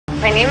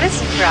My name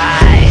is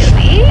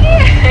Riley.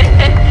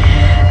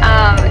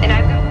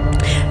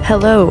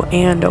 Hello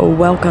and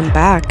welcome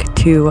back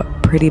to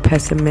Pretty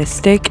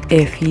Pessimistic.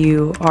 If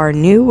you are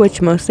new,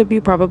 which most of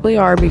you probably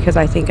are, because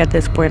I think at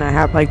this point I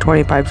have like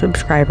 25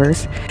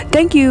 subscribers.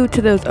 Thank you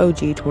to those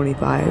OG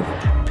 25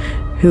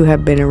 who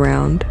have been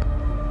around.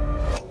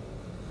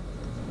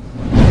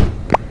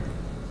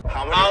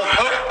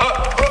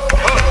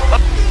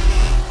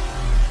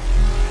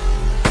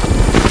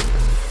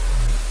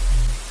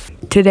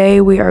 Today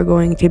we are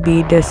going to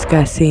be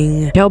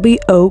discussing Shelby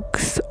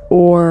Oaks,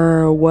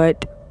 or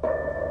what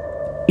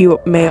you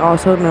may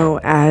also know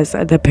as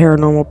the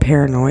Paranormal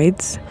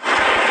Paranoids.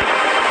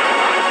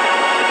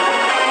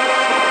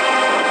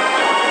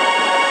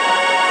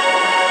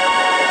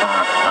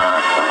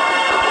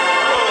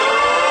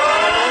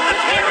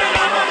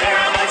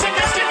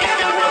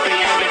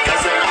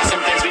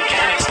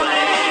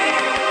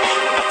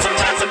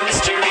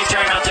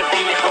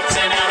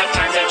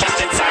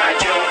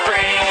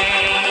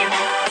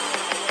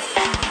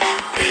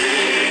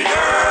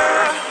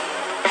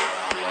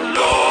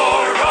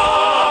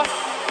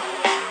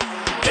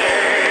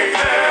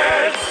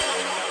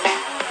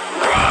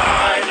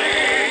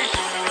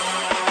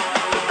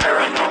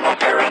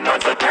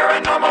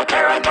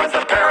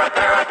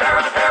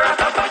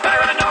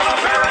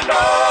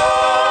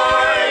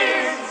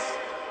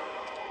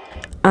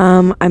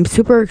 I'm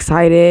super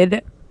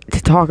excited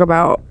to talk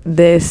about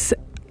this.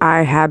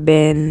 I have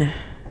been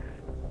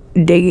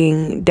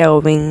diving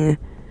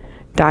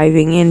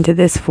into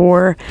this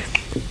for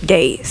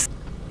days.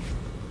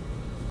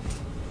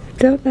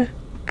 Zelda,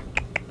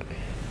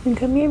 you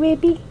come here,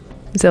 baby.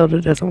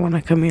 Zelda doesn't want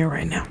to come here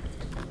right now.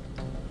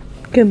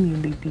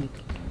 Come here, baby.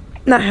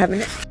 Not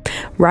having it.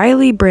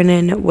 Riley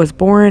Brennan was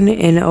born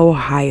in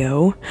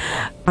Ohio.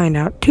 Find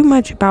out too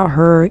much about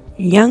her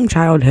young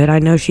childhood. I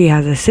know she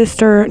has a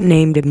sister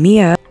named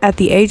Mia. At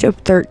the age of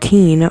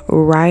 13,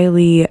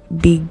 Riley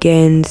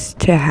begins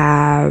to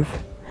have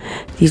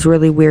these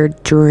really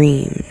weird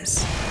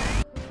dreams.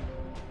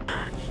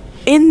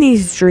 In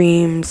these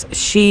dreams,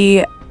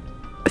 she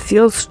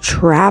feels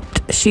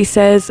trapped. She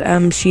says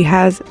she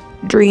has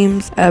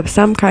dreams of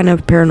some kind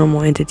of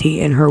paranormal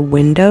entity in her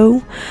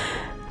window,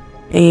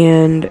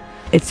 and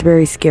it's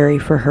very scary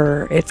for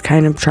her. It's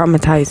kind of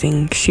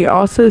traumatizing. She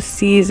also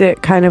sees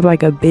it kind of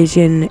like a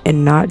vision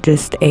and not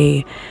just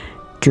a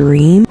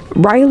dream.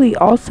 Riley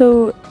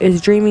also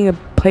is dreaming of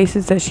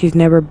places that she's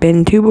never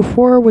been to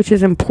before, which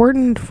is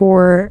important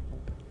for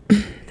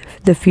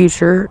the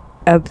future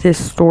of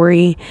this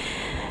story.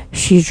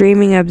 She's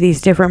dreaming of these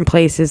different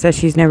places that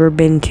she's never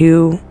been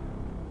to,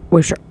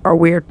 which are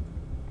weird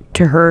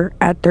to her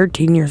at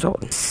 13 years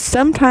old.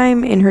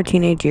 Sometime in her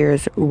teenage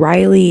years,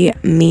 Riley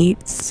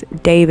meets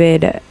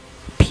David,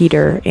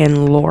 Peter,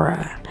 and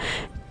Laura.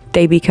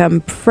 They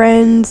become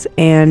friends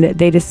and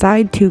they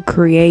decide to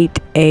create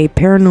a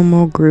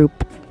paranormal group,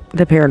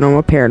 the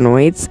Paranormal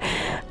Paranoids.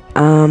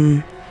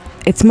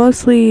 It's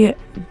mostly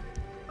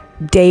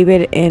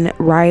David and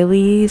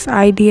Riley's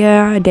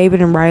idea. David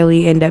and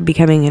Riley end up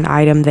becoming an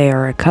item. They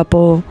are a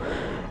couple,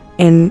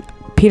 and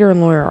Peter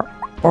and Laura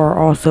are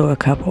also a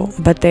couple,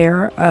 but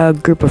they're a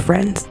group of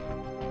friends.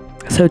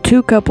 So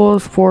 2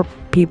 couples, 4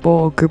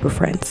 people, group of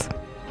friends.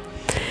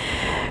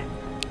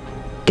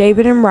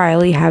 David and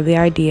Riley have the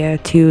idea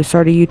to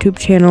start a YouTube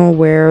channel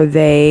where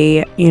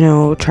they,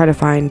 try to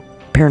find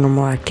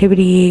paranormal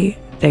activity.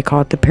 They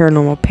call it the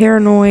Paranormal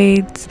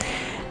Paranoids,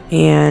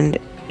 and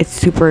it's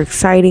super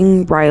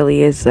exciting.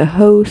 Riley is the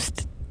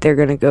host. They're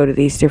going to go to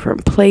these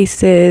different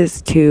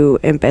places to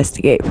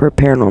investigate for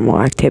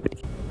paranormal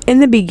activity. In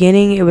the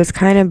beginning, it was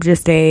kind of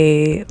just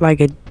a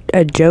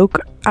joke.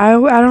 I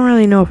don't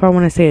really know if I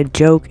want to say a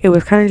joke. It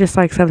was kind of just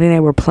like something they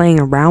were playing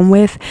around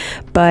with.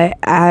 But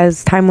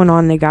as time went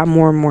on, they got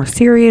more and more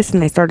serious,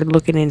 and they started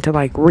looking into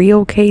like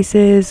real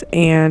cases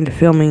and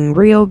filming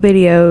real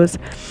videos.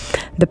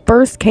 The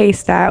first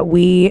case that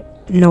we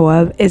know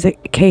of is a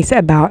case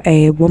about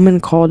a woman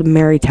called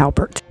Mary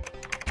Talbert.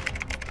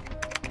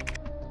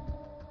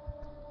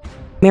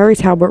 Mary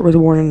Talbert was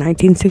born in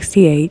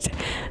 1968.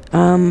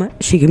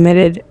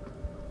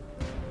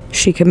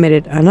 She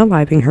committed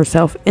unaliving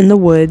herself in the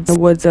woods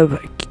of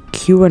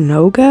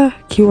Kewanaga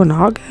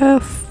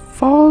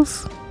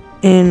Falls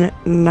in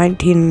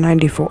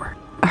 1994.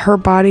 Her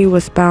body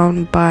was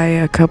found by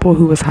a couple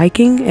who was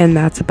hiking, and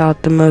that's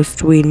about the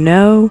most we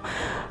know.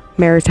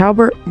 Mary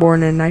Talbert,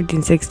 born in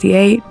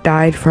 1968,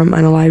 died from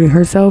unaliving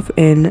herself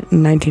in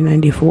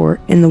 1994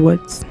 in the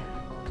woods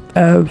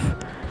of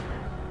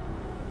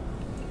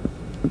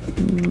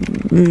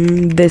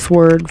this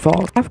word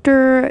falls.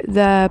 After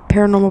the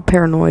Paranormal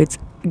Paranoids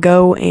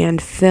go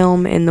and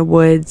film in the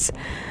woods,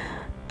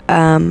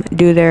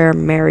 do their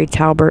Mary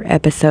Talbert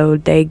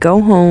episode, they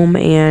go home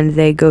and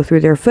they go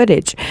through their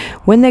footage.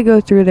 When they go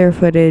through their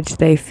footage,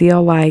 they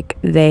feel like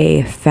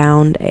they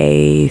found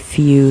a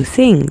few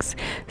things.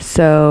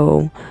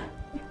 So,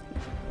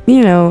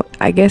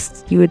 I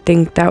guess you would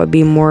think that would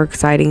be more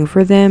exciting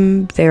for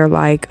them. They're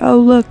like, oh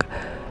look,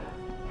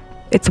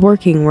 it's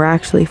working. We're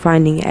actually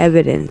finding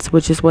evidence,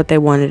 which is what they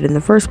wanted in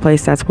the first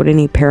place. That's what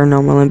any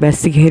paranormal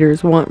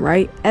investigators want,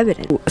 right?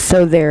 Evidence.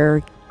 So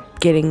they're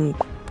getting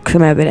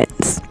some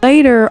evidence.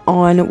 Later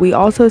on, we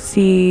also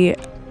see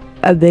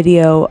a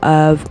video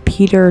of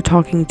Peter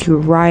talking to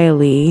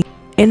Riley.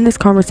 In this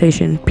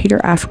conversation, Peter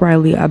asks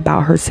Riley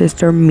about her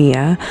sister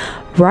Mia.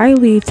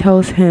 Riley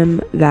tells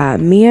him that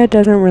Mia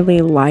doesn't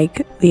really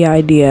like the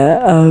idea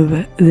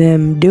of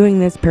them doing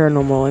this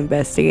paranormal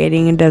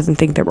investigating and doesn't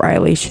think that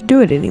Riley should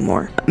do it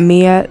anymore.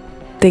 Mia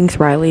thinks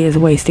Riley is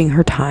wasting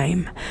her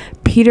time.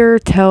 Peter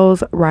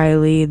tells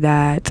Riley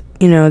that,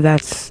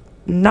 that's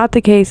not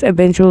the case.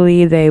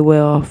 Eventually they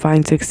will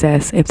find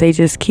success if they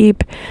just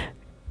keep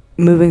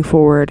moving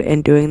forward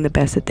and doing the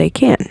best that they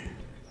can.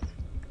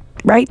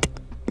 Right?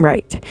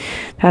 Right.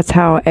 That's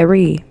how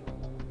every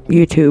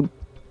YouTube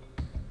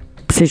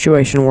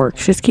situation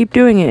works. Just keep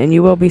doing it and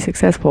you will be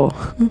successful.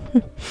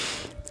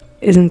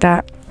 Isn't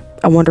that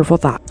a wonderful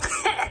thought?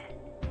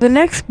 The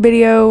next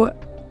video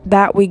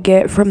that we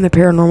get from the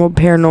Paranormal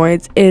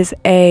Paranoids is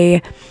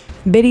a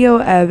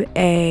video of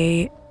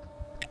a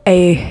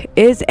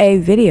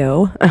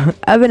video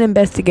of an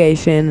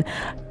investigation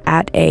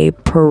at a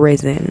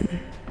prison.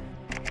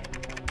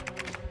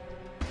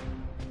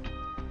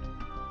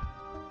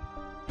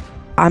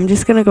 I'm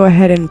just gonna go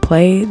ahead and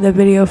play the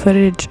video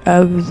footage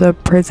of the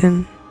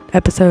prison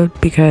episode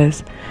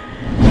because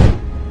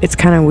it's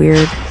kind of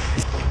weird.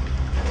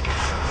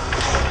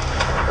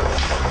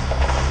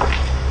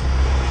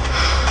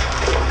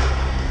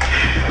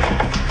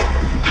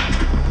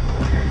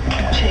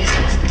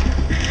 Jesus.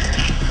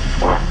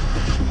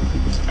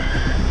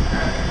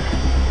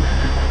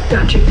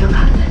 Don't you feel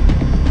that?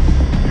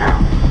 No.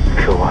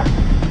 Feel what?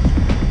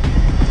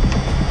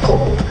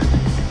 Cold.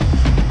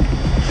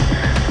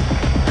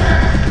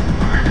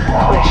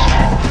 Oh,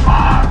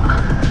 fuck.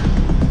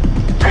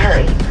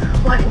 Ellie,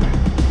 what?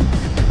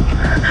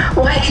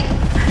 What?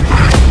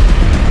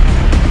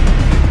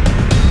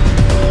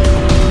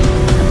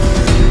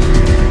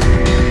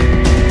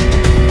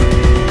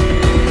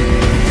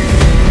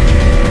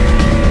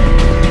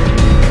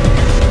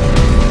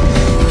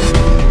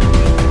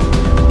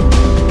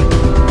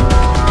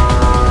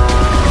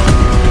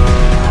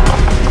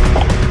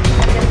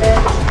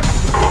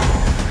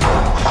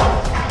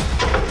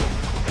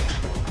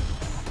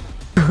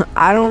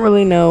 I don't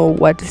really know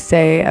what to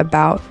say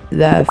about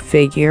the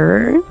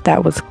figure.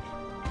 That was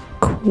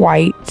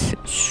quite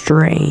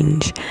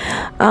strange.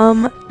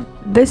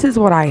 This is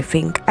what I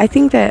think. I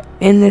think that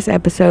in this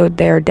episode,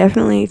 they're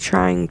definitely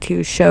trying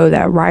to show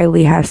that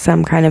Riley has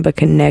some kind of a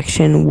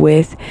connection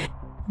with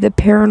the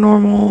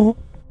paranormal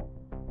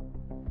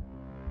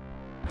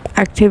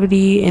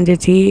activity,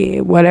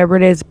 entity, whatever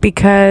it is,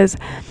 because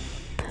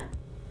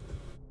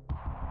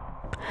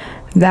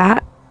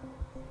that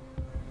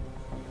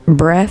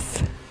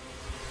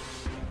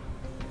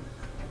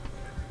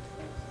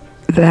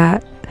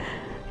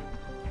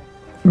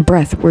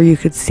breath, where you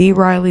could see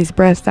Riley's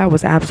breath, that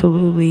was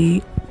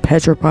absolutely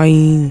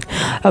petrifying.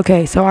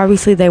 Okay, so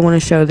obviously they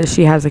want to show that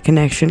she has a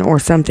connection or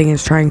something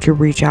is trying to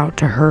reach out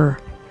to her.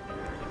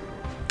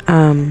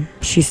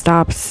 She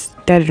stops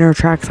dead in her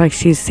tracks like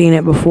she's seen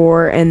it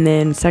before, and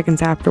then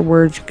seconds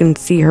afterwards you can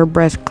see her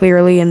breath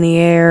clearly in the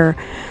air.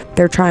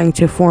 They're trying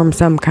to form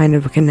some kind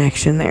of a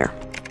connection there.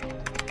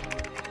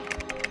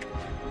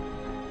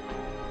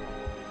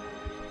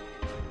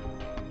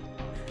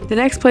 The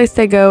next place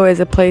they go is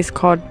a place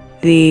called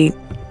the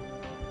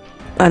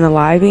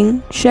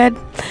Unaliving Shed.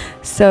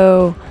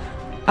 So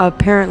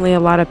apparently a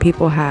lot of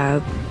people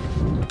have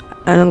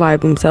unalived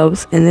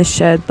themselves in this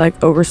shed,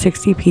 like over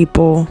 60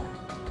 people.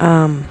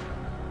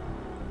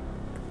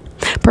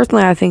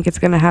 Personally, I think it's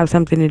going to have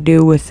something to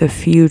do with the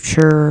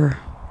future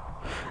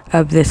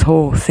of this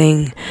whole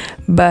thing,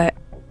 but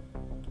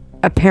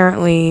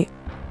apparently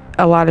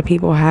a lot of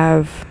people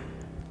have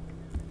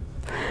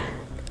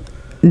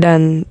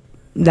done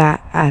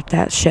that at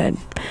that shed.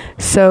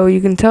 So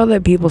you can tell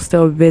that people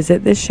still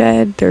visit the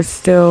shed. There's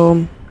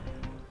still,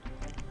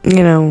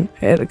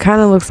 it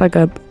kind of looks like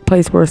a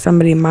place where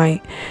somebody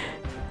might,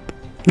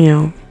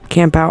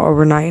 camp out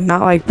overnight.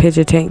 Not like pitch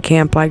a tent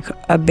camp, like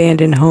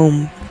abandoned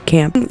home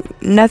camp.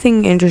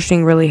 Nothing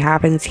interesting really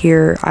happens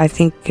here. I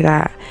think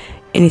that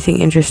anything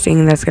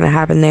interesting that's going to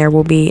happen there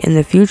will be in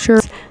the future,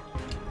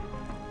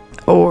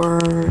 or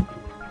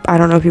I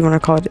don't know if you want to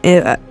call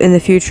it in the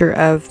future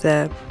of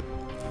the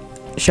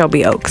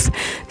Shelby Oaks.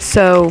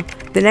 So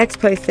the next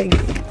place they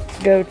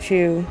go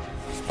to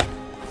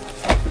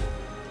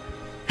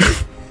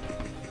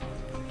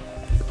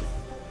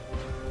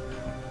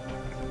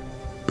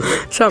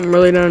something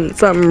really done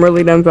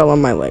fell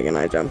on my leg and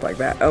I jumped like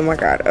that. Oh my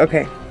god.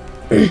 Okay.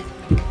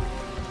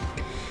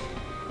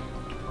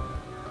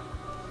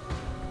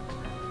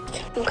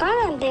 I'm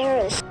kind of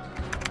embarrassed.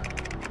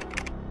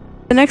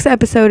 The next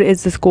episode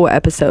is the school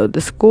episode.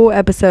 The school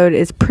episode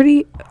is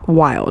pretty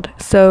wild.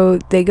 So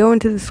they go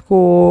into the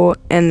school,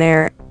 and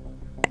they're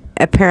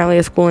apparently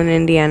a school in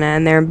Indiana,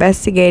 and they're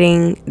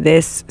investigating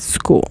this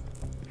school.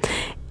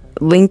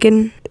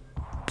 Lincoln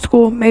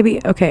school, maybe?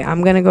 Okay,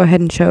 I'm gonna go ahead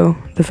and show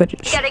the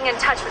footage. Getting in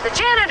touch with the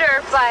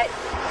janitor, but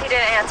he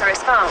didn't answer his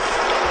phone.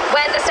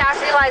 When the staff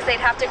realized they'd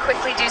have to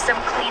quickly do some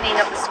cleaning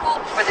of the school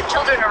before the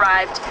children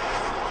arrived,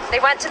 they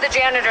went to the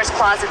janitor's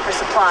closet for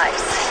supplies.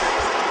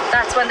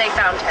 That's when they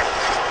found him.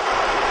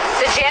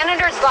 The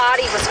janitor's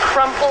body was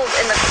crumpled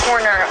in the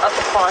corner of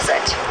the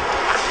closet.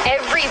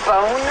 Every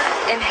bone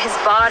in his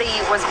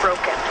body was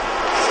broken.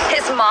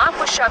 His mop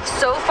was shoved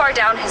so far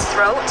down his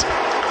throat,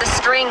 the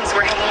strings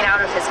were hanging out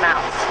of his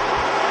mouth.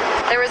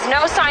 There was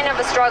no sign of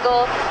a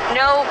struggle,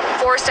 no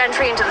forced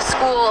entry into the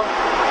school,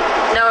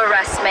 no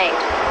arrests made.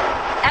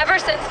 Ever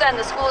since then,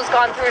 the school has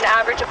gone through an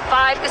average of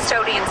 5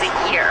 custodians a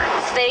year.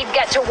 They'd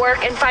get to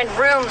work and find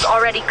rooms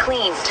already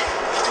cleaned.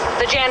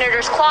 The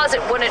janitor's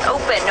closet wouldn't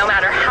open no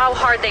matter how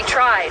hard they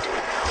tried.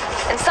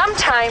 And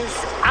sometimes,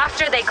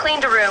 after they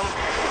cleaned a room,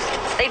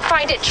 they'd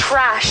find it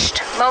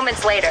trashed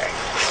moments later,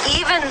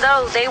 even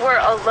though they were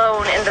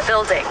alone in the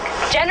building.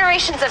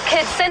 Generations of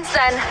kids since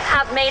then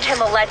have made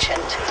him a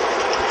legend.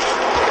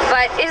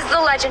 But is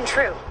the legend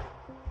true?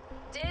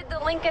 Did the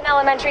Lincoln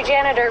Elementary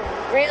janitor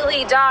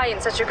really die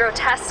in such a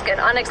grotesque and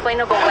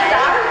unexplainable way?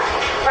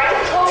 Riley,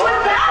 well,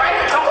 what's that?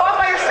 Riley, don't go out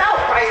by yourself,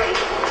 Riley.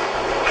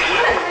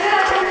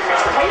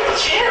 Riley,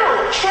 chill.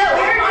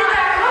 Where did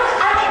that come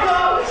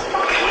from?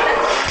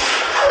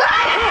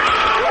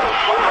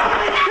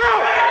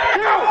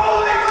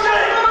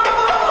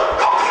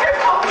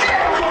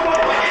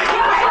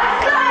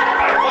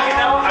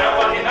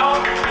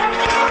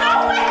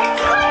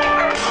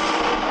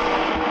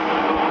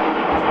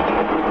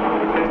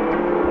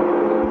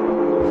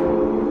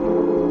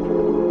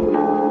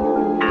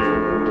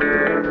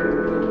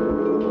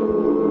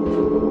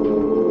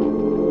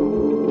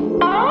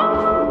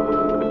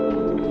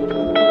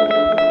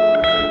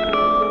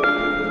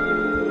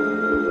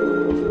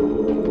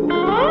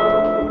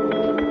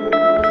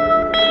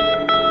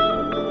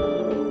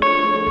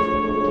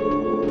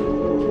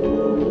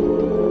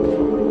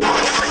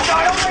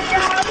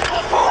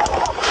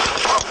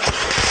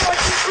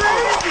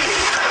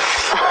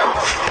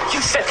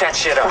 That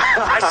shit up.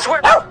 I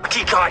swear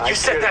to God, you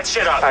set that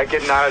shit up. I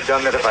could not have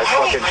done that if I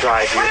fucking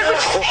tried, dude.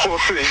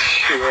 Holy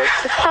shit.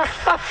 Oh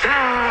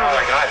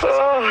my God.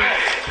 Oh,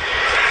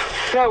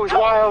 that was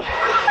wild.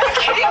 Are you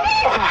kidding me?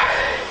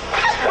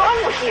 What's wrong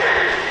with you?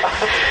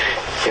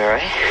 You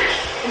alright?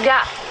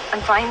 Yeah,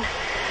 I'm fine.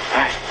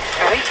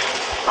 Alright.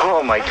 Oh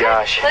my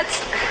gosh.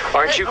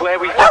 Aren't you glad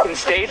we fucking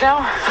stayed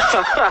now?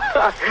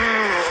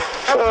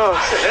 Oh.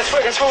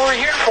 That's what we're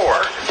here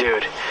for.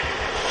 Dude.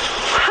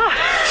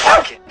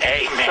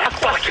 Hey, man.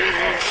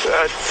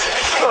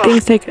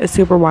 Things take a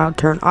super wild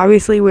turn.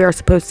 Obviously, we are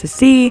supposed to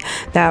see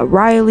that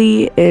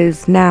Riley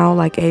is now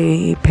like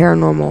a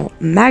paranormal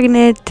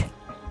magnet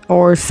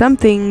or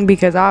something,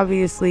 because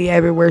obviously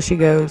everywhere she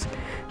goes,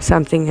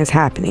 something is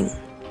happening.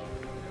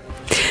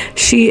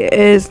 She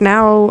is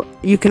now,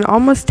 you can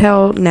almost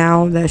tell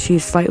now that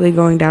she's slightly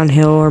going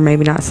downhill, or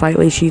maybe not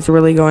slightly, she's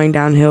really going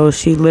downhill.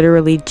 She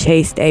literally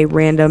chased a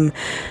random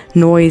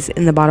noise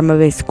in the bottom of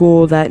a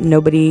school that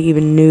nobody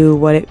even knew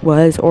what it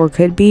was or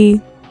could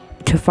be,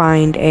 to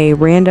find a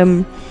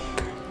random,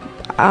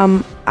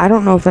 I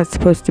don't know if that's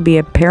supposed to be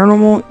a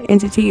paranormal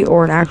entity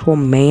or an actual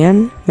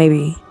man,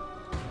 maybe,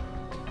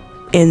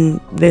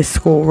 in this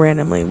school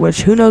randomly,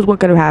 which who knows what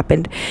could have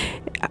happened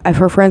if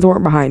her friends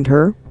weren't behind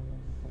her.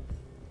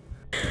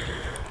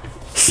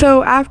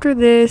 So after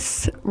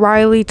this,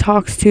 Riley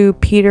talks to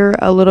Peter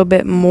a little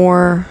bit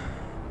more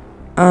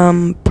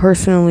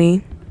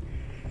personally,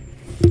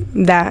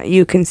 that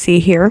you can see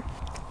here.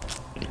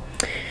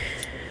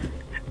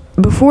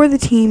 Before the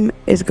team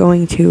is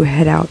going to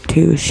head out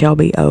to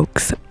Shelby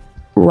Oaks,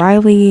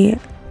 Riley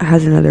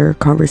has another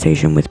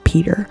conversation with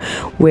Peter,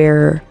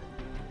 where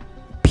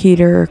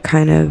Peter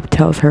kind of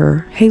tells her,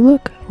 hey,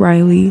 look,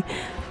 Riley,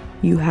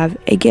 you have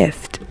a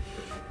gift.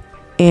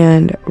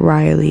 And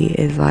Riley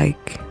is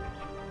like,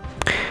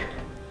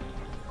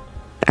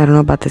 I don't know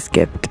about this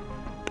gift.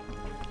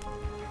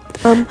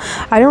 I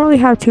don't really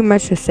have too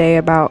much to say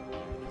about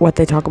what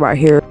they talk about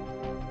here.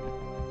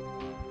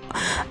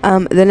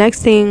 The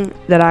next thing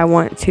that I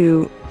want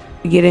to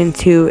get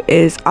into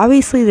is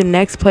obviously the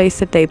next place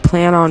that they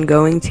plan on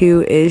going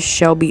to is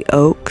Shelby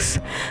Oaks,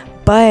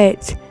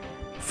 but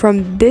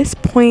from this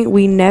point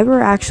we never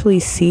actually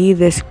see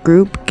this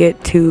group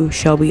get to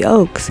Shelby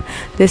Oaks.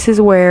 This is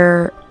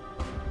where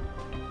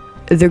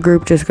the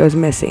group just goes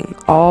missing.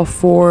 All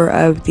 4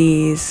 of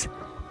these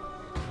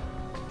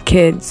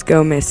kids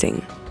go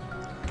missing.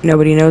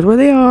 Nobody knows where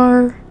they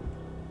are.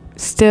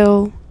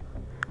 Still,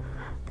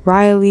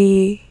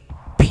 Riley,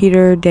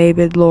 Peter,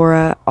 David,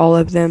 Laura, all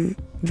of them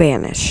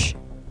vanish.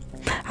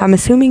 I'm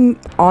assuming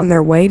on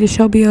their way to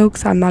Shelby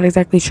Oaks. I'm not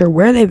exactly sure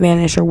where they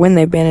vanish or when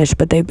they vanish,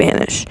 but they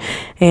vanish.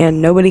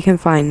 And nobody can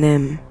find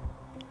them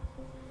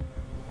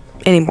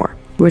anymore.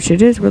 Which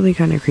it is really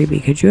kind of creepy.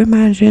 Could you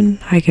imagine?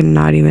 I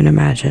cannot even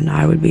imagine.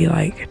 I would be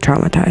like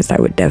traumatized. I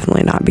would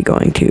definitely not be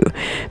going to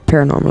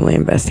paranormally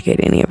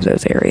investigate any of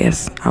those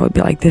areas. I would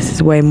be like, this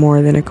is way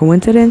more than a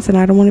coincidence and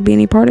I don't want to be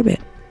any part of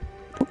it.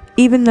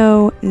 Even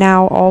though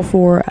now all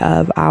 4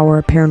 of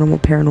our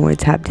paranormal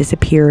paranoids have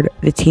disappeared,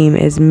 the team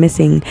is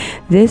missing,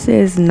 this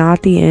is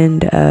not the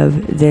end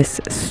of this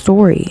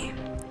story.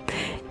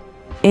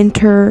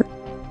 Enter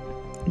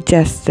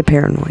Jess the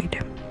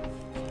Paranoid.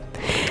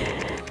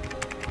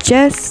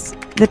 Jess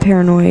the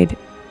Paranoid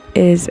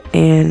is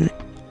a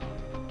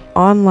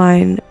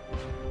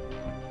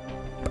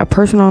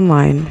person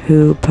online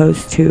who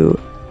posts to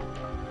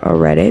a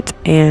Reddit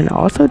and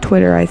also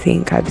Twitter, I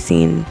think I've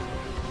seen.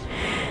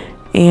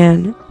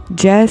 And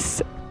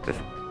Jess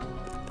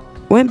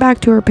went back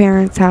to her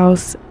parents'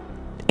 house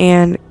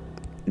and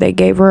they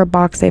gave her a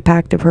box they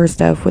packed of her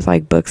stuff with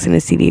like books and a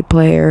CD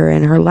player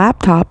and her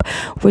laptop,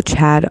 which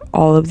had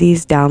all of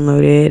these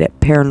downloaded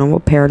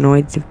Paranormal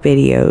Paranoids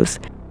videos.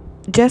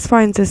 Jess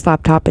finds this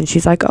laptop and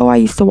she's like, oh, I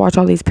used to watch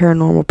all these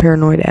Paranormal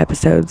Paranoid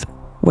episodes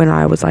when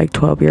I was like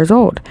 12 years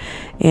old.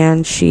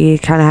 And she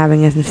kind of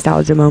having a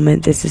nostalgia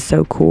moment. This is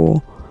so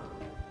cool.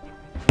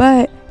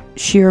 But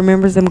she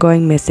remembers them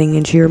going missing,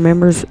 and she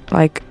remembers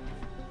like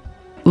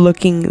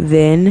looking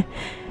then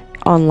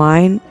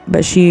online,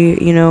 but she,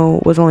 you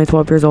know, was only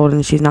 12 years old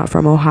and she's not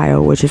from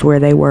Ohio, which is where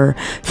they were,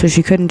 so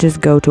she couldn't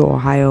just go to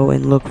Ohio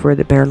and look for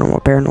the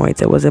Paranormal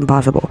Paranoids. It was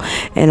impossible.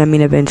 And I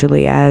mean,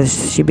 eventually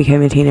as she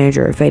became a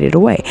teenager, it faded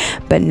away.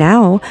 But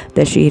now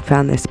that she had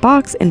found this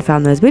box and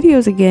found those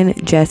videos again,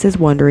 Jess is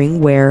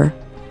wondering where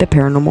the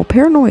Paranormal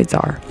Paranoids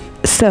are.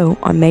 So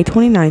on May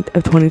 29th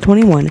of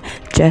 2021,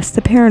 Jess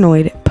the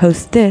Paranoid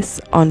posts this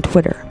on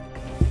Twitter.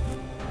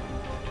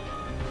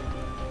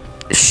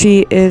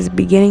 She is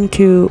beginning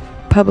to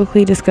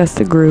publicly discuss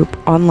the group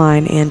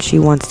online, and she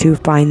wants to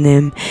find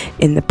them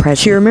in the present.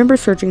 She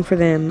remembers searching for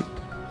them,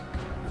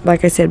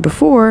 like I said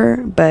before,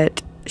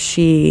 but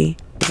she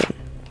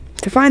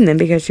to find them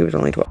because she was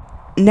only 12.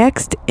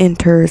 Next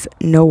enters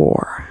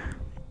Noir,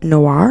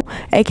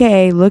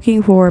 aka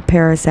looking for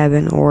Para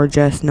 7 or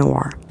just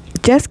Noir.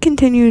 Jess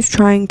continues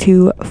trying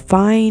to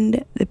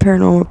find the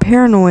Paranormal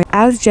Paranoid.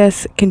 As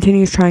Jess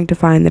continues trying to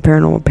find the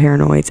Paranormal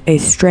Paranoids, a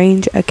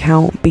strange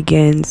account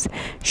begins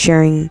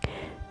sharing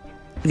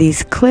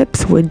these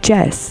clips with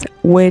Jess,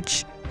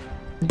 which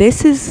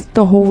this is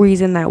the whole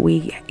reason that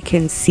we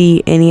can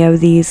see any of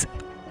these.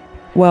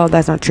 Well,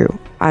 that's not true.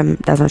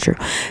 That's not true.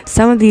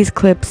 Some of these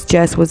clips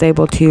Jess was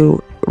able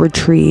to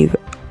retrieve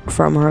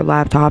from her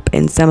laptop,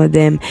 and some of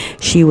them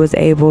she was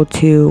able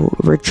to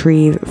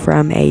retrieve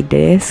from a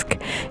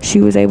disk she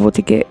was able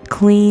to get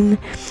clean.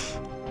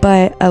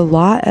 But a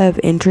lot of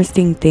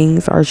interesting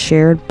things are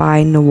shared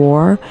by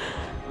Noir.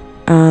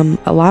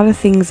 A lot of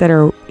things that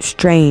are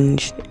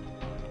strange.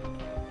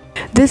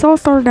 This all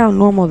started out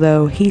normal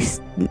though.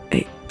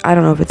 I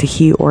don't know if it's a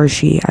he or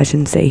she, I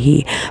shouldn't say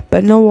he,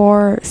 but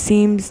Noir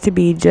seems to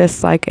be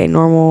just like a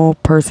normal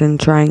person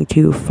trying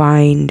to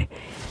find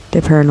the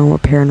Paranormal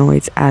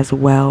Paranoids as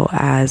well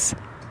as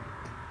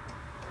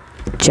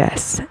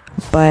Jess.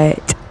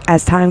 But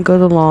as time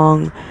goes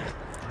along,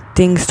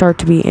 things start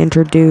to be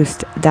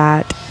introduced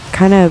that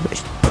kind of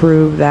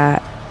prove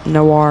that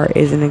Noir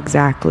isn't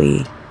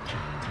exactly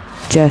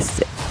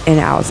just an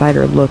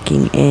outsider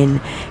looking in.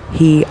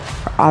 He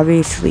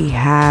obviously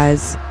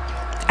has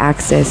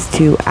access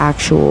to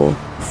actual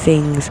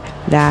things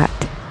that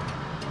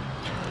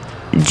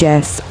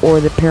Jess or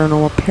the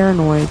Paranormal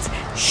Paranoids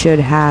should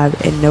have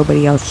and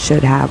nobody else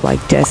should have, like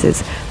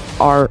Jess's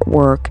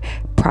artwork,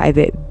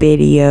 private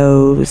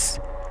videos,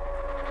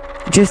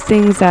 just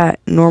things that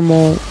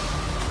normal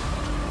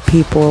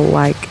people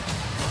like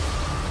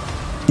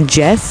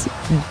Jess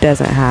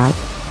doesn't have.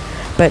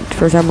 But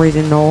for some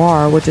reason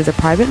Noir, which is a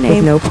private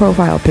name with no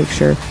profile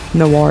picture,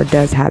 Noir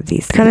does have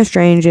these. Kind of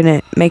strange, and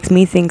it makes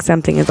me think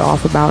something is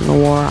off about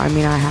Noir. I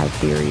mean, I have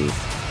theories.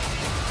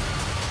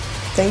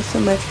 Thanks so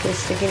much for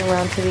sticking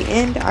around to the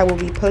end. I will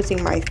be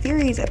posting my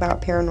theories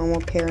about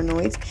Paranormal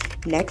Paranoids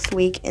next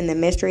week in the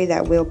mystery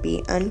that will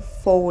be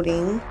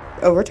unfolding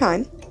over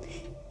time.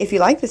 If you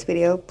like this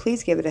video,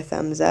 please give it a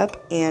thumbs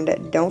up,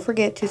 and don't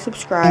forget to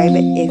subscribe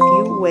if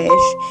you wish.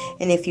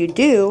 And if you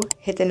do,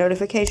 hit the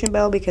notification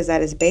bell, because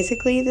that is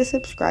basically the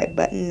subscribe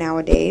button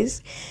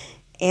nowadays.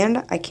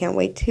 And I can't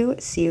wait to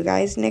see you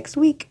guys next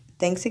week.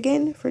 Thanks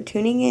again for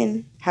tuning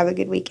in. Have a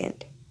good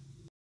weekend.